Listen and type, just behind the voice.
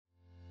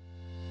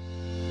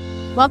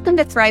Welcome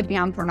to Thrive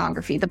Beyond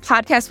Pornography, the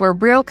podcast where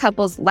real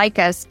couples like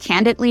us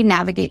candidly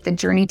navigate the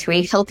journey to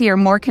a healthier,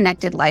 more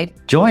connected life.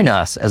 Join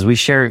us as we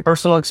share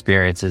personal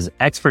experiences,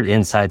 expert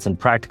insights, and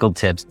practical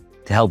tips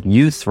to help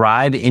you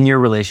thrive in your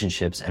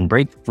relationships and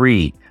break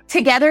free.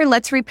 Together,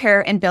 let's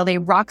repair and build a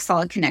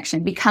rock-solid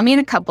connection, becoming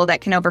a couple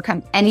that can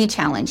overcome any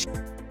challenge.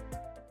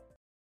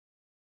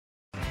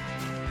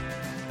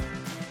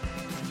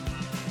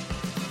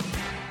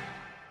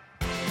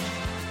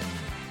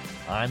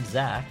 I'm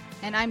Zach.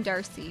 And I'm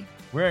Darcy.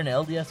 We're an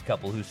LDS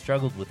couple who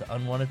struggled with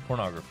unwanted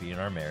pornography in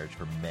our marriage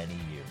for many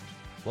years.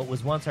 What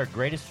was once our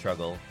greatest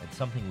struggle and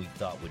something we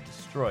thought would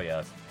destroy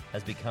us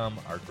has become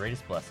our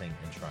greatest blessing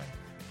and triumph.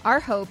 Our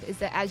hope is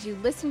that as you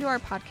listen to our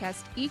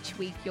podcast each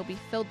week, you'll be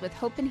filled with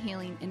hope and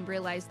healing and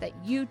realize that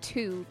you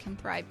too can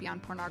thrive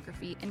beyond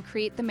pornography and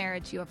create the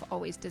marriage you have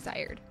always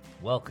desired.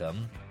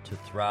 Welcome to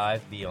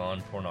Thrive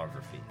Beyond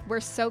Pornography. We're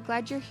so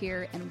glad you're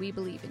here and we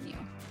believe in you.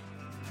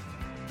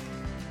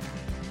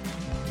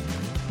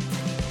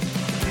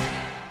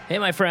 Hey,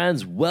 my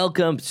friends,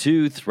 welcome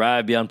to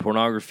Thrive Beyond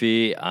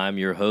Pornography. I'm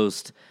your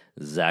host,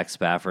 Zach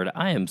Spafford.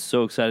 I am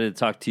so excited to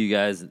talk to you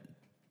guys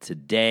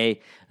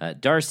today.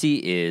 Darcy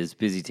is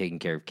busy taking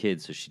care of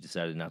kids, so she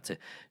decided not to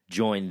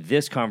join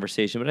this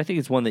conversation, but I think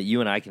it's one that you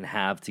and I can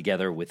have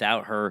together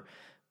without her.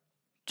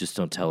 Just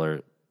don't tell her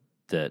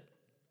that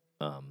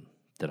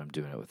that I'm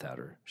doing it without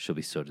her. She'll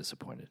be so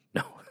disappointed.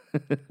 No.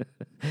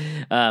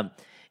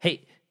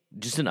 Hey,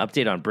 just an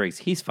update on Briggs.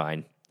 He's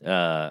fine.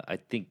 I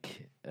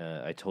think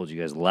I told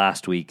you guys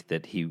last week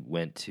that he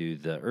went to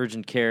the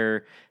urgent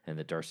care and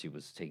that Darcy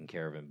was taking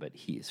care of him, but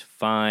he is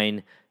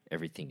fine.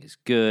 Everything is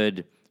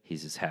good.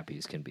 He's as happy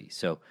as can be.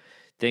 So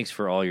thanks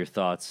for all your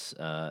thoughts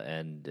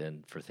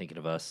and for thinking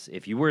of us.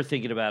 If you were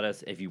thinking about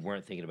us, if you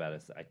weren't thinking about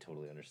us, I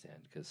totally understand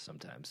because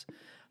sometimes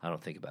I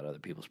don't think about other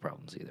people's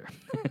problems either.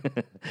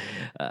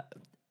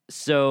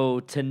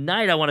 So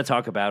today I want to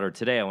talk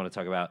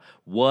about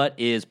what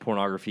is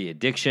pornography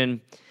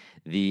addiction.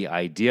 The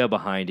idea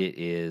behind it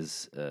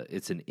is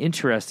it's an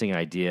interesting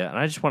idea, and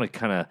I just want to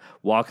kind of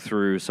walk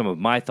through some of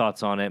my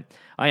thoughts on it.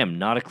 I am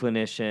not a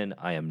clinician.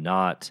 I am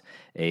not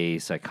a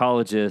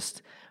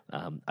psychologist.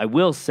 I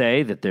will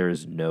say that there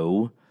is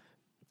no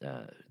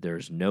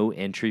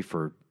entry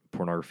for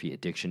pornography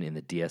addiction in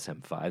the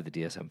DSM-5. The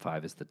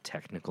DSM-5 is the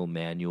technical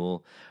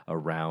manual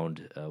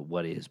around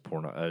what is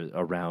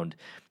around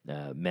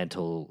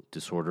mental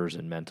disorders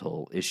and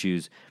mental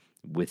issues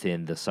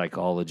within the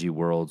psychology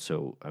world.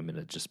 So I'm going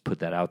to just put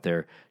that out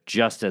there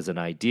just as an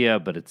idea,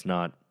 but it's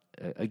not,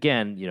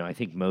 again, I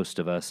think most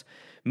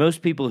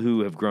people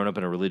who have grown up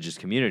in a religious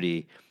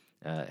community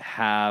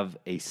have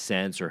a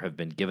sense or have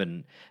been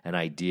given an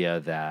idea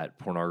that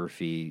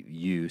pornography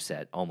use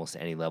at almost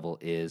any level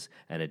is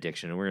an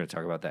addiction. And we're going to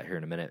talk about that here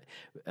in a minute.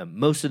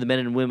 Most of the men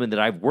and women that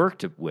I've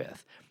worked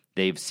with,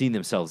 they've seen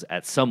themselves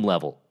at some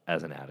level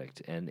as an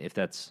addict. And if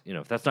that's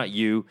not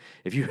you,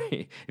 if you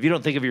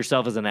don't think of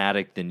yourself as an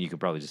addict, then you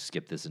could probably just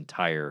skip this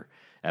entire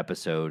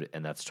episode,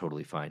 and that's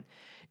totally fine.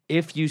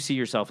 If you see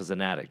yourself as an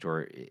addict,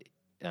 or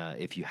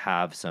if you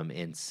have some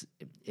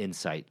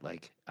insight,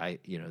 like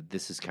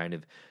this is kind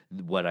of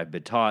what I've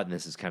been taught, and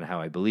this is kind of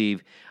how I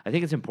believe, I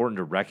think it's important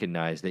to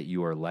recognize that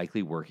you are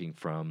likely working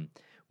from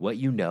what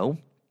you know,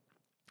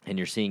 and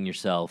you're seeing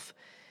yourself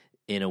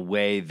in a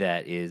way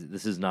that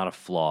this is not a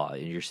flaw.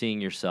 And you're seeing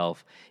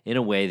yourself in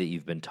a way that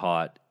you've been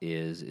taught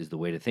is the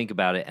way to think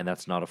about it, and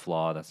that's not a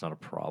flaw, that's not a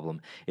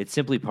problem. It's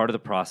simply part of the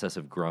process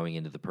of growing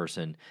into the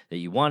person that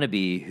you want to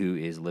be who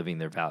is living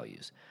their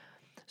values.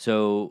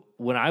 So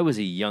when I was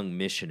a young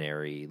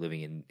missionary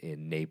living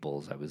in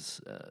Naples, I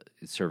was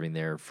serving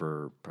there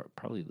for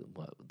probably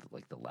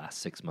like the last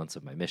 6 months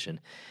of my mission.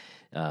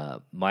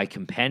 My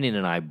companion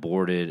and I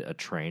boarded a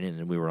train,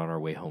 and we were on our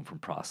way home from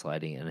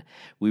proselyting, and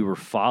we were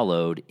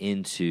followed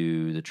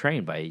into the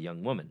train by a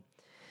young woman.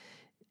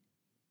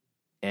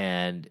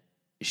 And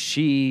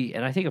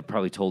I think I've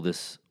probably told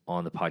this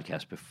on the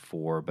podcast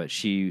before, but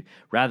she,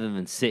 rather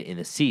than sit in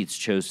the seats,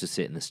 chose to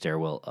sit in the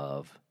stairwell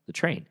of the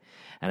train.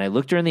 And I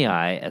looked her in the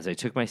eye as I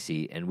took my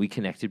seat, and we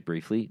connected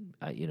briefly,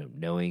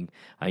 knowing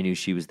I knew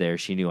she was there.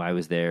 She knew I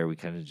was there. We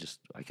kind of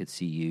I could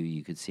see you,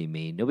 you could see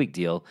me. No big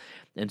deal.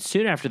 And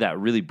soon after that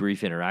really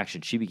brief interaction,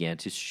 she began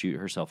to shoot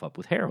herself up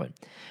with heroin.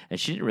 And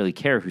she didn't really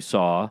care who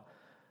saw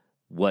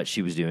what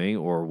she was doing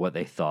or what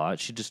they thought.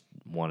 She just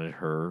wanted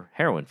her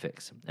heroin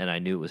fix. And I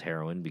knew it was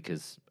heroin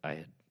because I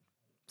had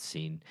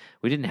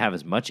we didn't have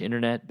as much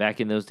internet back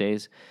in those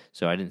days,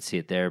 so I didn't see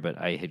it there, but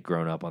I had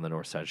grown up on the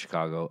north side of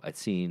Chicago. I'd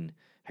seen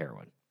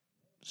heroin.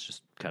 It's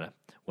just kind of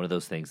one of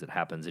those things that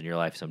happens in your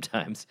life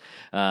sometimes.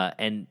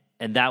 And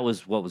that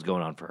was what was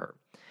going on for her.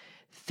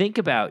 Think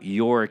about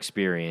your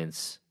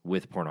experience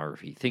with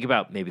pornography. Think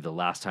about maybe the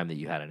last time that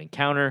you had an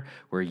encounter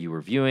where you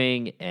were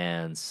viewing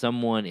and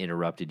someone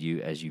interrupted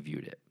you as you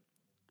viewed it.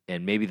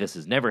 And maybe this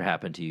has never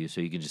happened to you, so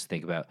you can just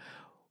think about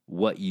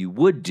what you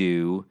would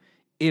do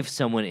if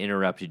someone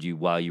interrupted you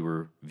while you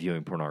were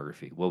viewing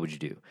pornography, what would you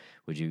do?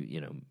 Would you,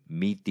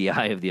 meet the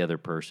eye of the other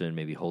person,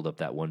 maybe hold up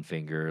that one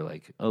finger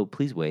like, oh,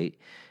 please wait,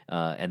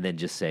 and then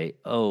just say,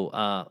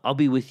 I'll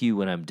be with you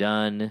when I'm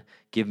done.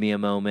 Give me a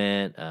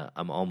moment.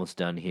 I'm almost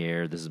done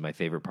here. This is my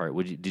favorite part.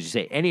 Did you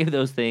say any of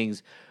those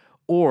things,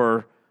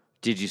 or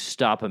did you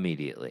stop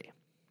immediately?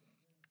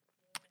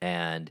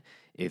 And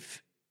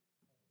if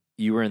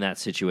you were in that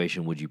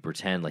situation, would you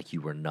pretend like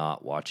you were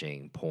not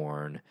watching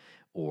porn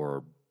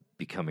or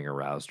becoming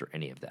aroused or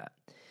any of that?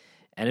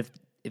 And if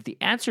the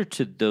answer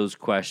to those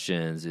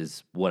questions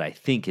is what I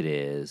think it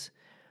is,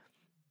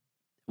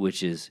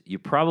 which is you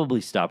probably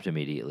stopped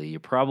immediately, you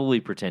probably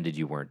pretended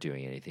you weren't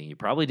doing anything, you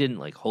probably didn't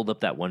like hold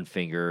up that one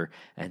finger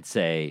and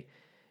say,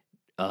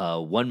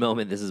 one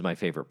moment, this is my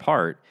favorite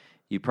part,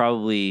 you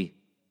probably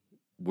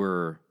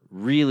were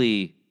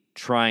really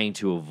trying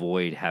to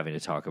avoid having to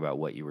talk about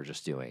what you were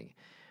just doing.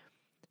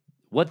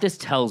 What this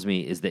tells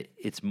me is that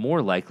it's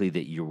more likely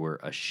that you were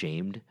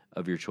ashamed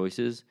of your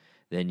choices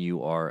than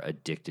you are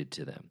addicted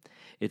to them.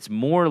 It's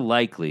more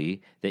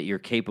likely that you're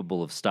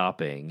capable of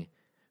stopping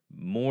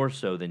more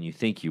so than you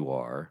think you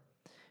are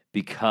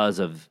because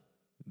of,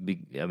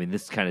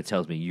 this kind of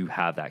tells me you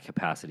have that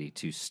capacity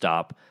to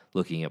stop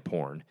looking at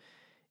porn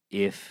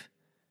if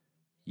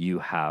you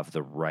have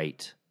the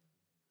right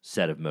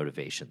set of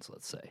motivations,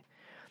 let's say.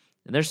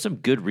 And there's some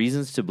good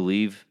reasons to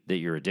believe that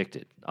you're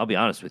addicted. I'll be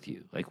honest with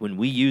you. Like when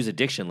we use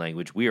addiction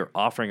language, we are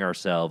offering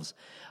ourselves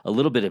a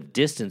little bit of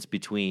distance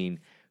between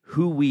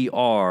who we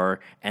are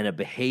and a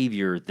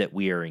behavior that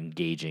we are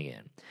engaging in.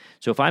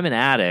 So if I'm an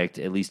addict,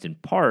 at least in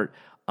part,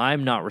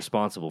 I'm not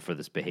responsible for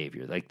this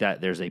behavior. Like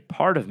that, there's a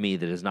part of me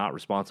that is not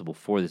responsible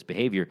for this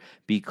behavior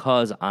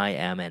because I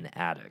am an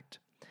addict.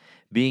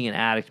 Being an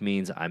addict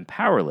means I'm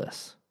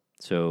powerless.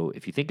 So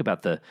if you think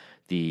about the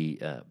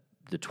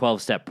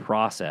 12-step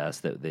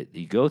process that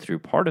you go through,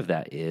 part of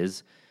that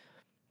is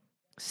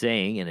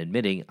saying and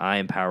admitting I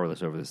am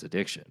powerless over this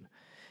addiction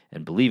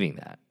and believing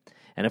that.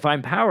 And if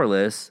I'm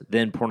powerless,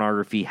 then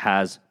pornography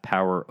has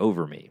power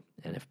over me.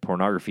 And if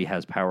pornography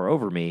has power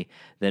over me,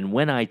 then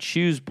when I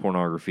choose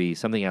pornography,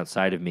 something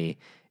outside of me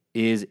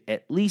is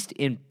at least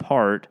in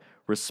part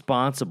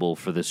responsible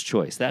for this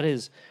choice. That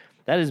is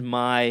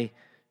my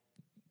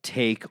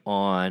take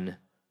on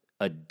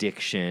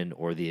addiction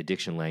or the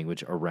addiction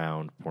language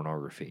around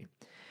pornography.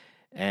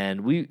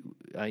 And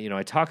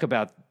I talk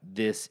about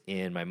this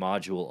in my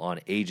module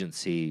on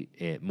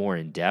agency more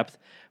in depth.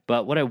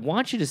 But what I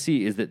want you to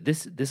see is that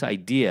this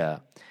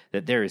idea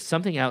that there is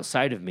something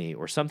outside of me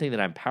or something that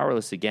I'm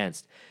powerless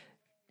against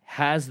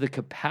has the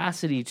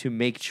capacity to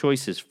make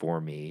choices for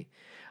me.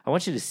 I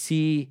want you to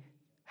see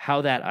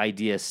how that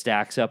idea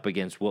stacks up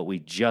against what we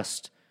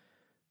just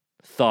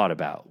thought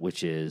about,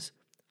 which is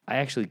I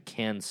actually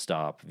can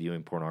stop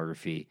viewing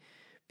pornography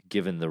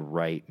given the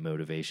right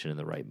motivation in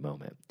the right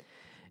moment.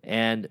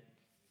 And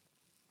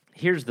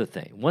here's the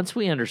thing. Once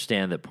we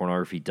understand that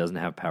pornography doesn't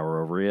have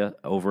power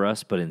over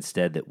us, but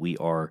instead that we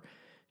are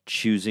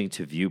choosing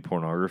to view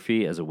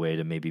pornography as a way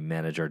to maybe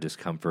manage our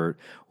discomfort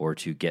or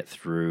to get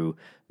through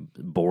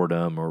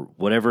boredom or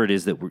whatever it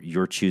is that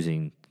you're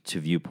choosing to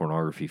view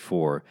pornography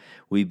for,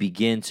 we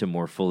begin to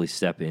more fully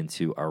step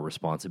into our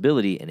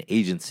responsibility and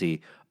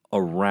agency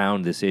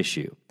around this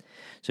issue.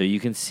 So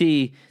you can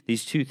see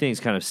these two things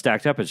kind of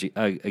stacked up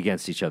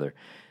against each other.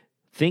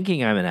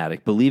 Thinking I'm an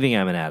addict, believing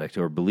I'm an addict,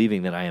 or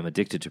believing that I am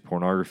addicted to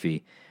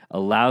pornography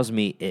allows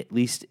me, at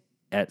least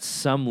at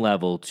some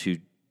level, to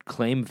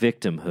claim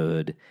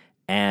victimhood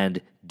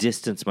and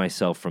distance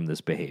myself from this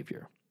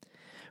behavior.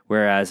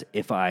 Whereas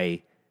if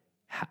I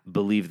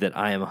believe that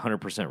I am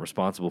 100%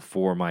 responsible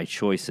for my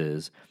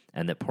choices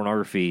and that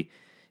pornography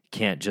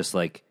can't just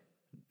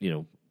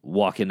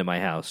walk into my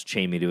house,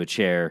 chain me to a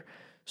chair,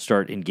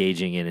 start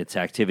engaging in its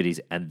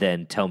activities, and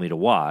then tell me to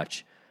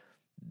watch,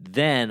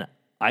 then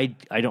I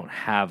don't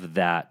have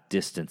that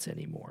distance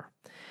anymore.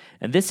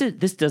 And this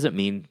doesn't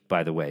mean,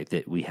 by the way,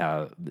 that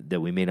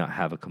we may not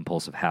have a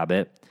compulsive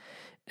habit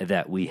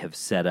that we have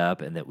set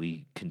up and that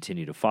we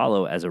continue to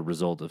follow as a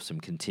result of some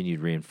continued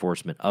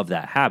reinforcement of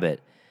that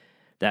habit.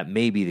 That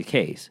may be the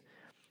case.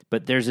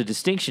 But there's a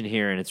distinction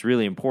here, and it's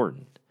really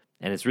important,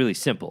 and it's really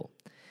simple.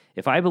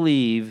 If I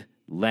believe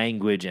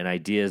language and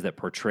ideas that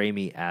portray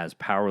me as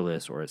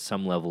powerless or at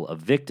some level a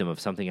victim of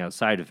something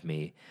outside of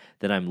me,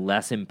 then I'm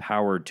less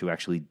empowered to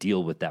actually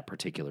deal with that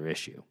particular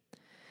issue.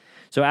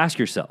 So ask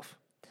yourself,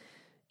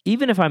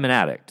 even if I'm an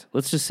addict,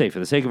 let's just say for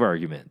the sake of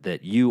argument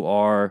that you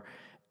are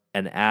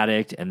an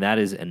addict and that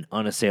is an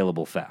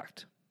unassailable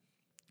fact.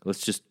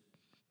 Let's just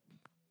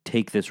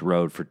take this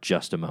road for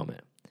just a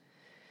moment.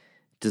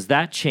 Does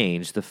that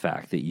change the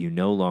fact that you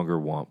no longer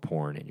want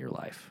porn in your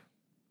life?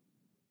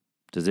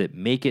 Does it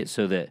make it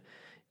so that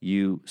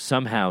you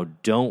somehow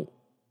don't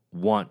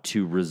want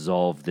to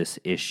resolve this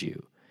issue?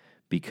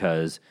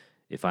 Because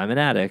if I'm an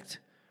addict,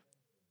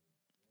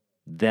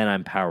 then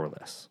I'm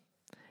powerless.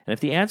 And if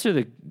the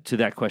answer to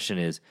that question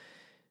is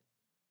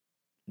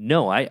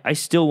no, I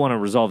still want to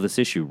resolve this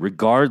issue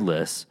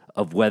regardless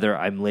of whether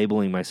I'm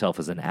labeling myself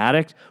as an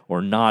addict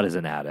or not as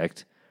an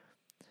addict,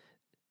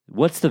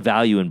 What's the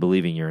value in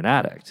believing you're an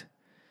addict?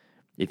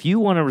 If you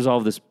want to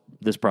resolve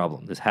this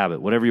problem, this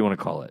habit, whatever you want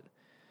to call it,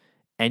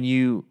 and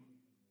you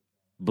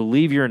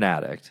believe you're an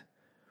addict,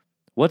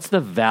 what's the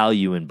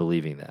value in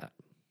believing that?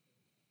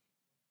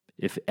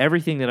 If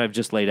everything that I've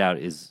just laid out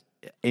is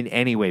in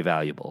any way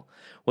valuable,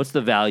 what's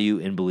the value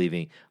in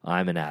believing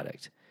I'm an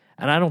addict?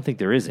 And I don't think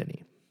there is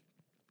any,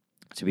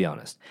 to be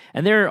honest.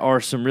 And there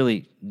are some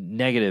really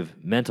negative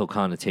mental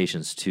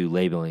connotations to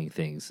labeling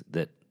things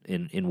that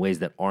in ways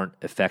that aren't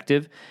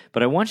effective,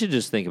 but I want you to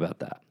just think about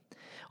that.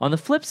 On the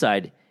flip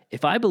side,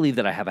 if I believe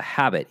that I have a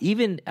habit,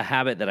 even a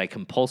habit that I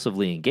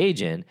compulsively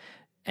engage in,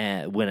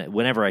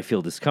 whenever I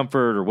feel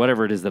discomfort or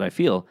whatever it is that I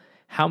feel,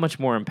 how much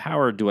more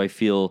empowered do I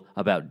feel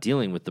about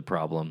dealing with the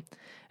problem?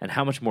 And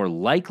how much more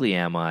likely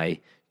am I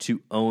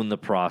to own the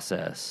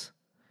process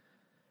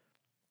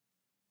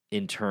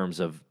in terms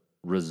of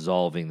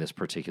resolving this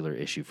particular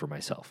issue for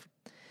myself?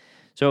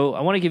 So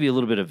I want to give you a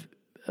little bit of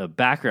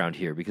background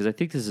here because I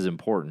think this is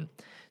important.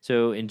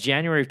 So in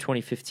January of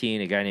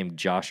 2015, a guy named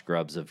Josh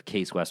Grubbs of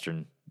Case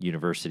Western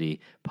University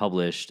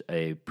published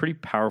a pretty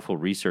powerful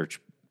research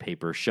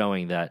paper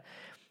showing that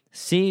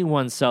seeing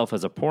oneself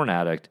as a porn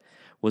addict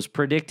was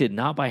predicted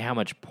not by how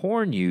much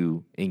porn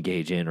you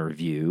engage in or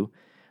view,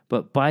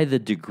 but by the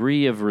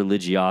degree of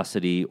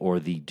religiosity or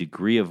the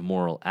degree of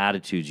moral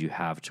attitudes you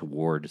have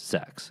toward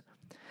sex.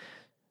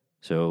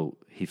 So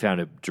he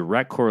found a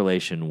direct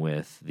correlation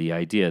with the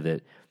idea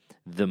that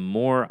the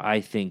more I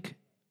think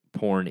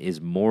porn is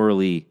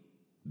morally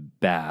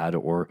bad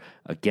or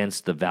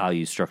against the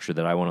value structure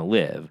that I want to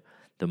live,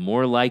 the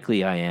more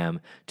likely I am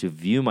to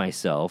view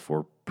myself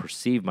or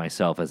perceive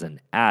myself as an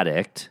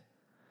addict,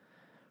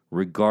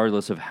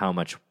 regardless of how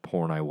much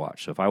porn I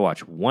watch. So if I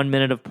watch 1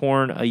 minute of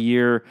porn a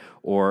year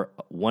or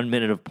 1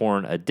 minute of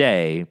porn a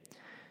day,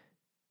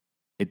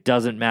 it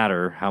doesn't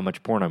matter how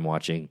much porn I'm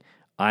watching.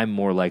 I'm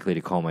more likely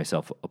to call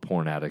myself a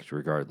porn addict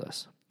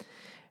regardless.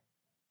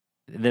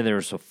 And then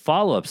there's a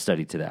follow-up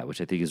study to that,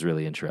 which I think is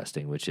really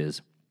interesting, which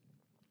is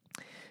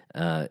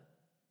a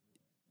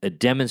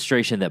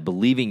demonstration that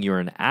believing you're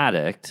an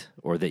addict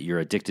or that you're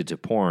addicted to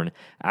porn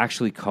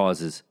actually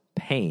causes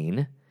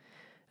pain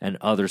and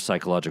other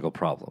psychological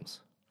problems.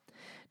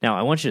 Now,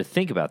 I want you to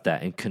think about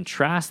that and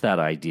contrast that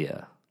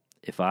idea.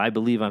 If I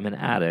believe I'm an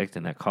addict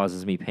and that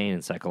causes me pain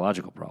and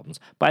psychological problems.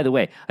 By the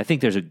way, I think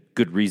there's a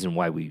good reason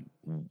why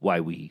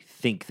we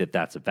think that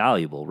that's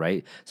valuable,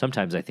 right?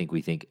 Sometimes I think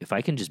we think if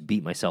I can just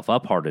beat myself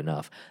up hard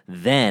enough,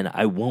 then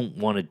I won't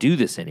want to do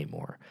this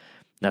anymore.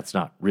 That's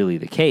not really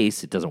the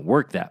case. It doesn't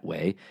work that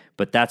way,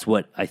 but that's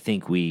what I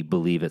think we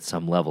believe at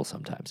some level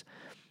sometimes,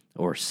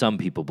 or some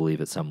people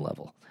believe at some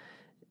level.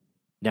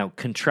 Now,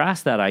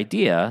 contrast that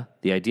idea,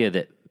 the idea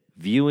that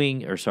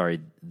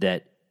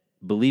that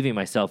believing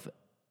myself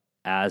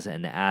as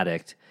an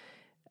addict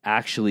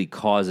actually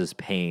causes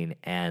pain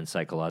and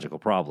psychological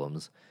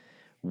problems,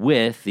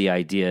 with the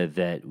idea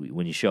that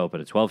when you show up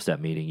at a 12-step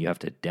meeting, you have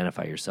to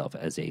identify yourself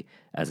as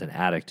an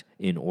addict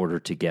in order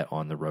to get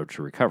on the road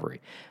to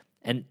recovery.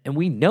 And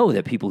we know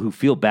that people who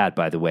feel bad,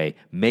 by the way,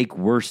 make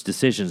worse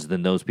decisions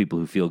than those people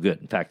who feel good.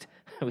 In fact,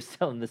 I was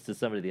telling this to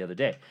somebody the other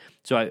day.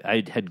 So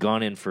I had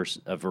gone in for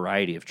a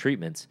variety of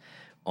treatments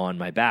on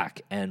my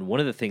back, and one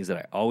of the things that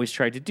I always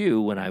tried to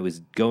do when I was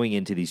going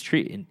into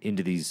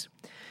these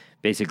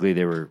basically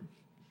they were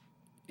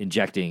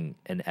injecting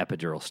an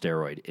epidural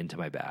steroid into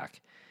my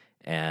back,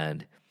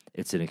 and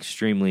it's an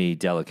extremely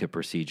delicate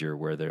procedure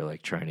where they're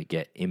like trying to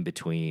get in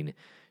between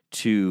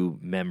two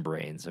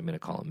membranes, I'm going to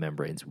call them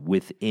membranes,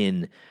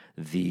 within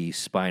the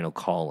spinal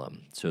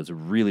column. So it's a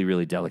really,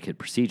 really delicate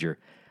procedure.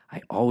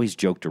 I always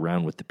joked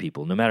around with the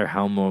people, no matter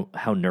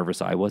how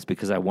nervous I was,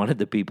 because I wanted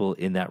the people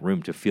in that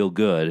room to feel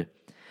good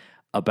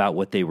about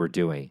what they were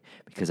doing,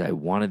 because I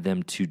wanted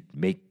them to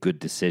make good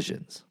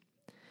decisions,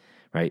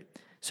 right?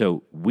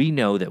 So we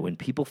know that when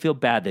people feel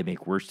bad, they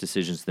make worse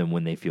decisions than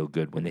when they feel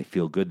good. When they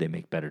feel good, they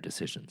make better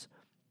decisions.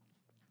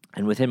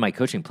 And within my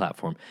coaching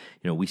platform,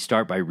 we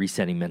start by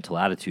resetting mental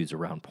attitudes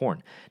around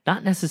porn.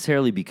 Not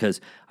necessarily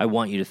because I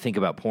want you to think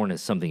about porn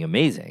as something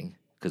amazing,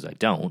 because I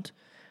don't,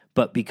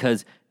 but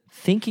because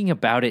thinking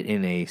about it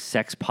in a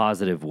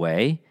sex-positive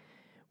way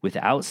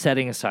without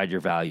setting aside your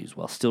values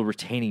while still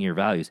retaining your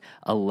values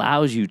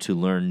allows you to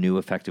learn new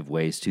effective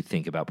ways to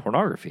think about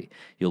pornography.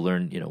 You'll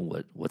learn,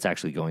 what's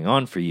actually going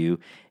on for you,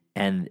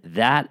 and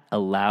that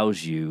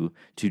allows you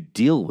to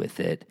deal with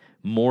it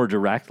more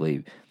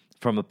directly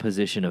from a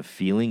position of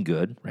feeling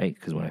good, right?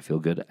 Because when I feel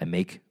good, I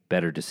make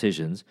better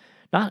decisions.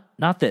 Not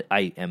that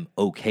I am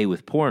okay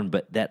with porn,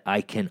 but that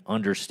I can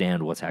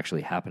understand what's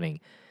actually happening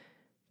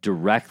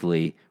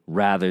directly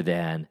rather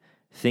than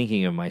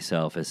thinking of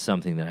myself as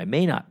something that I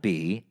may not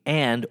be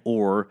and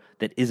or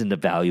that isn't a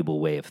valuable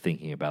way of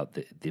thinking about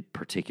the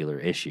particular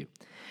issue.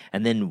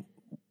 And then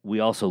we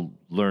also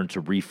learn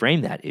to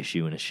reframe that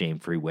issue in a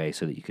shame-free way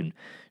so that you can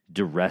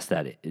address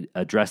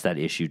that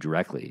issue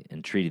directly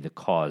and treating the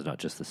cause, not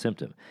just the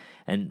symptom.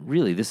 And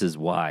really, this is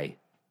why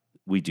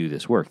we do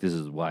this work. This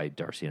is why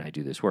Darcy and I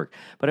do this work.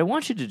 But I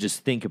want you to just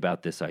think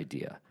about this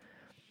idea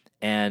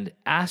and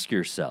ask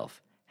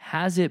yourself,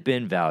 has it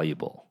been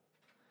valuable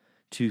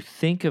to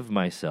think of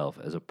myself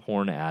as a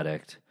porn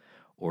addict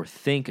or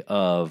think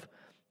of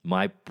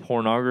my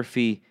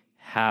pornography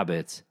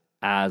habits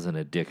as an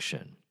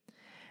addiction.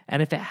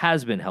 And if it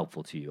has been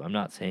helpful to you, I'm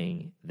not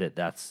saying that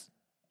that's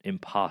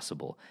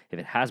impossible. If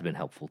it has been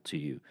helpful to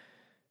you,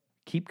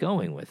 keep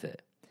going with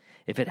it.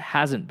 If it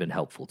hasn't been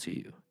helpful to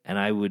you, and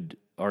I would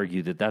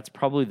argue that that's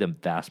probably the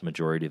vast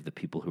majority of the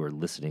people who are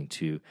listening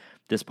to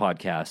this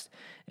podcast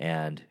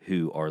and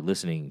who are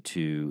listening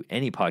to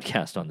any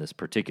podcast on this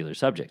particular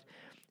subject,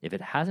 if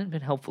it hasn't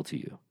been helpful to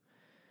you,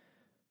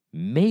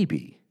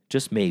 maybe,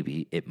 just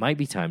maybe, it might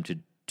be time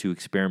to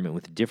experiment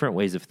with different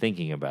ways of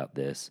thinking about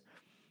this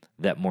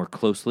that more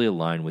closely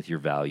align with your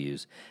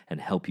values and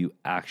help you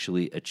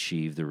actually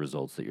achieve the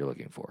results that you're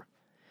looking for.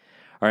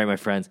 All right, my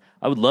friends,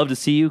 I would love to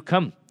see you.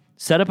 Come,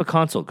 set up a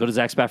consult. Go to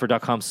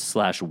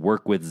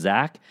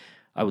zachspafford.com/workwithzach.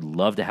 I would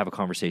love to have a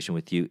conversation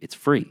with you. It's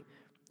free.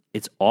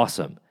 It's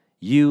awesome.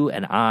 You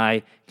and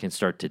I can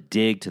start to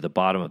dig to the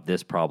bottom of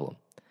this problem.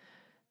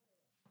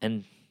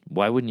 And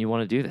why wouldn't you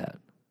want to do that?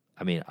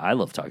 I mean, I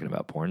love talking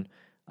about porn.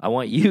 I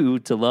want you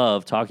to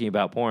love talking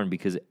about porn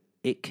because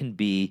it can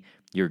be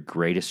your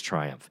greatest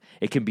triumph.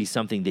 It can be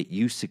something that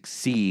you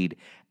succeed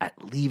at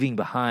leaving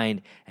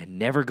behind and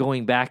never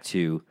going back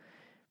to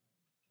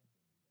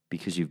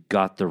because you've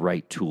got the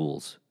right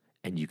tools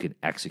and you can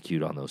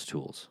execute on those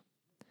tools.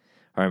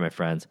 All right, my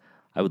friends,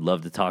 I would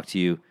love to talk to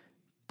you.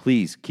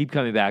 Please keep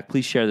coming back.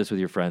 Please share this with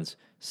your friends.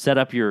 Set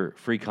up your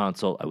free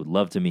consult. I would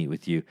love to meet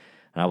with you,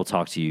 and I will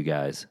talk to you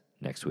guys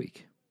next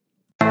week.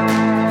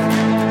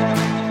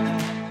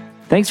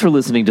 Thanks for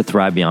listening to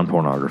Thrive Beyond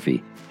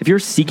Pornography. If you're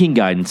seeking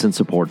guidance and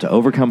support to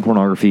overcome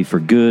pornography for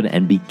good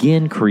and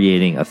begin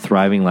creating a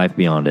thriving life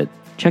beyond it,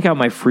 check out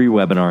my free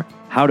webinar,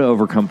 How to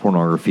Overcome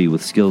Pornography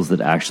with Skills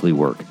That Actually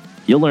Work.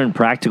 You'll learn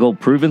practical,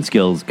 proven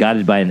skills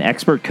guided by an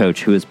expert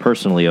coach who has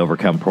personally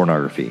overcome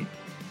pornography.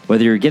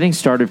 Whether you're getting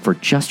started for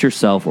just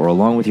yourself or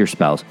along with your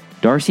spouse,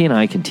 Darcy and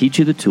I can teach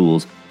you the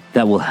tools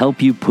that will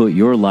help you put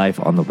your life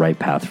on the right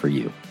path for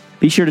you.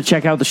 Be sure to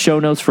check out the show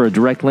notes for a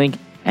direct link,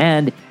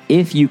 and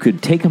if you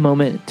could take a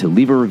moment to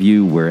leave a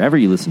review wherever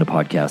you listen to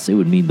podcasts, it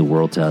would mean the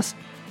world to us.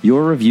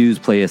 Your reviews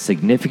play a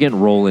significant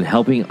role in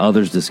helping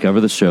others discover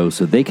the show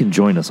so they can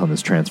join us on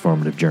this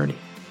transformative journey.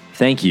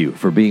 Thank you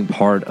for being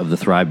part of the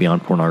Thrive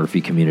Beyond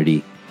Pornography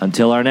community.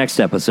 Until our next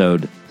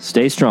episode,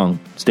 stay strong,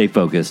 stay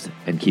focused,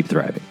 and keep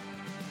thriving.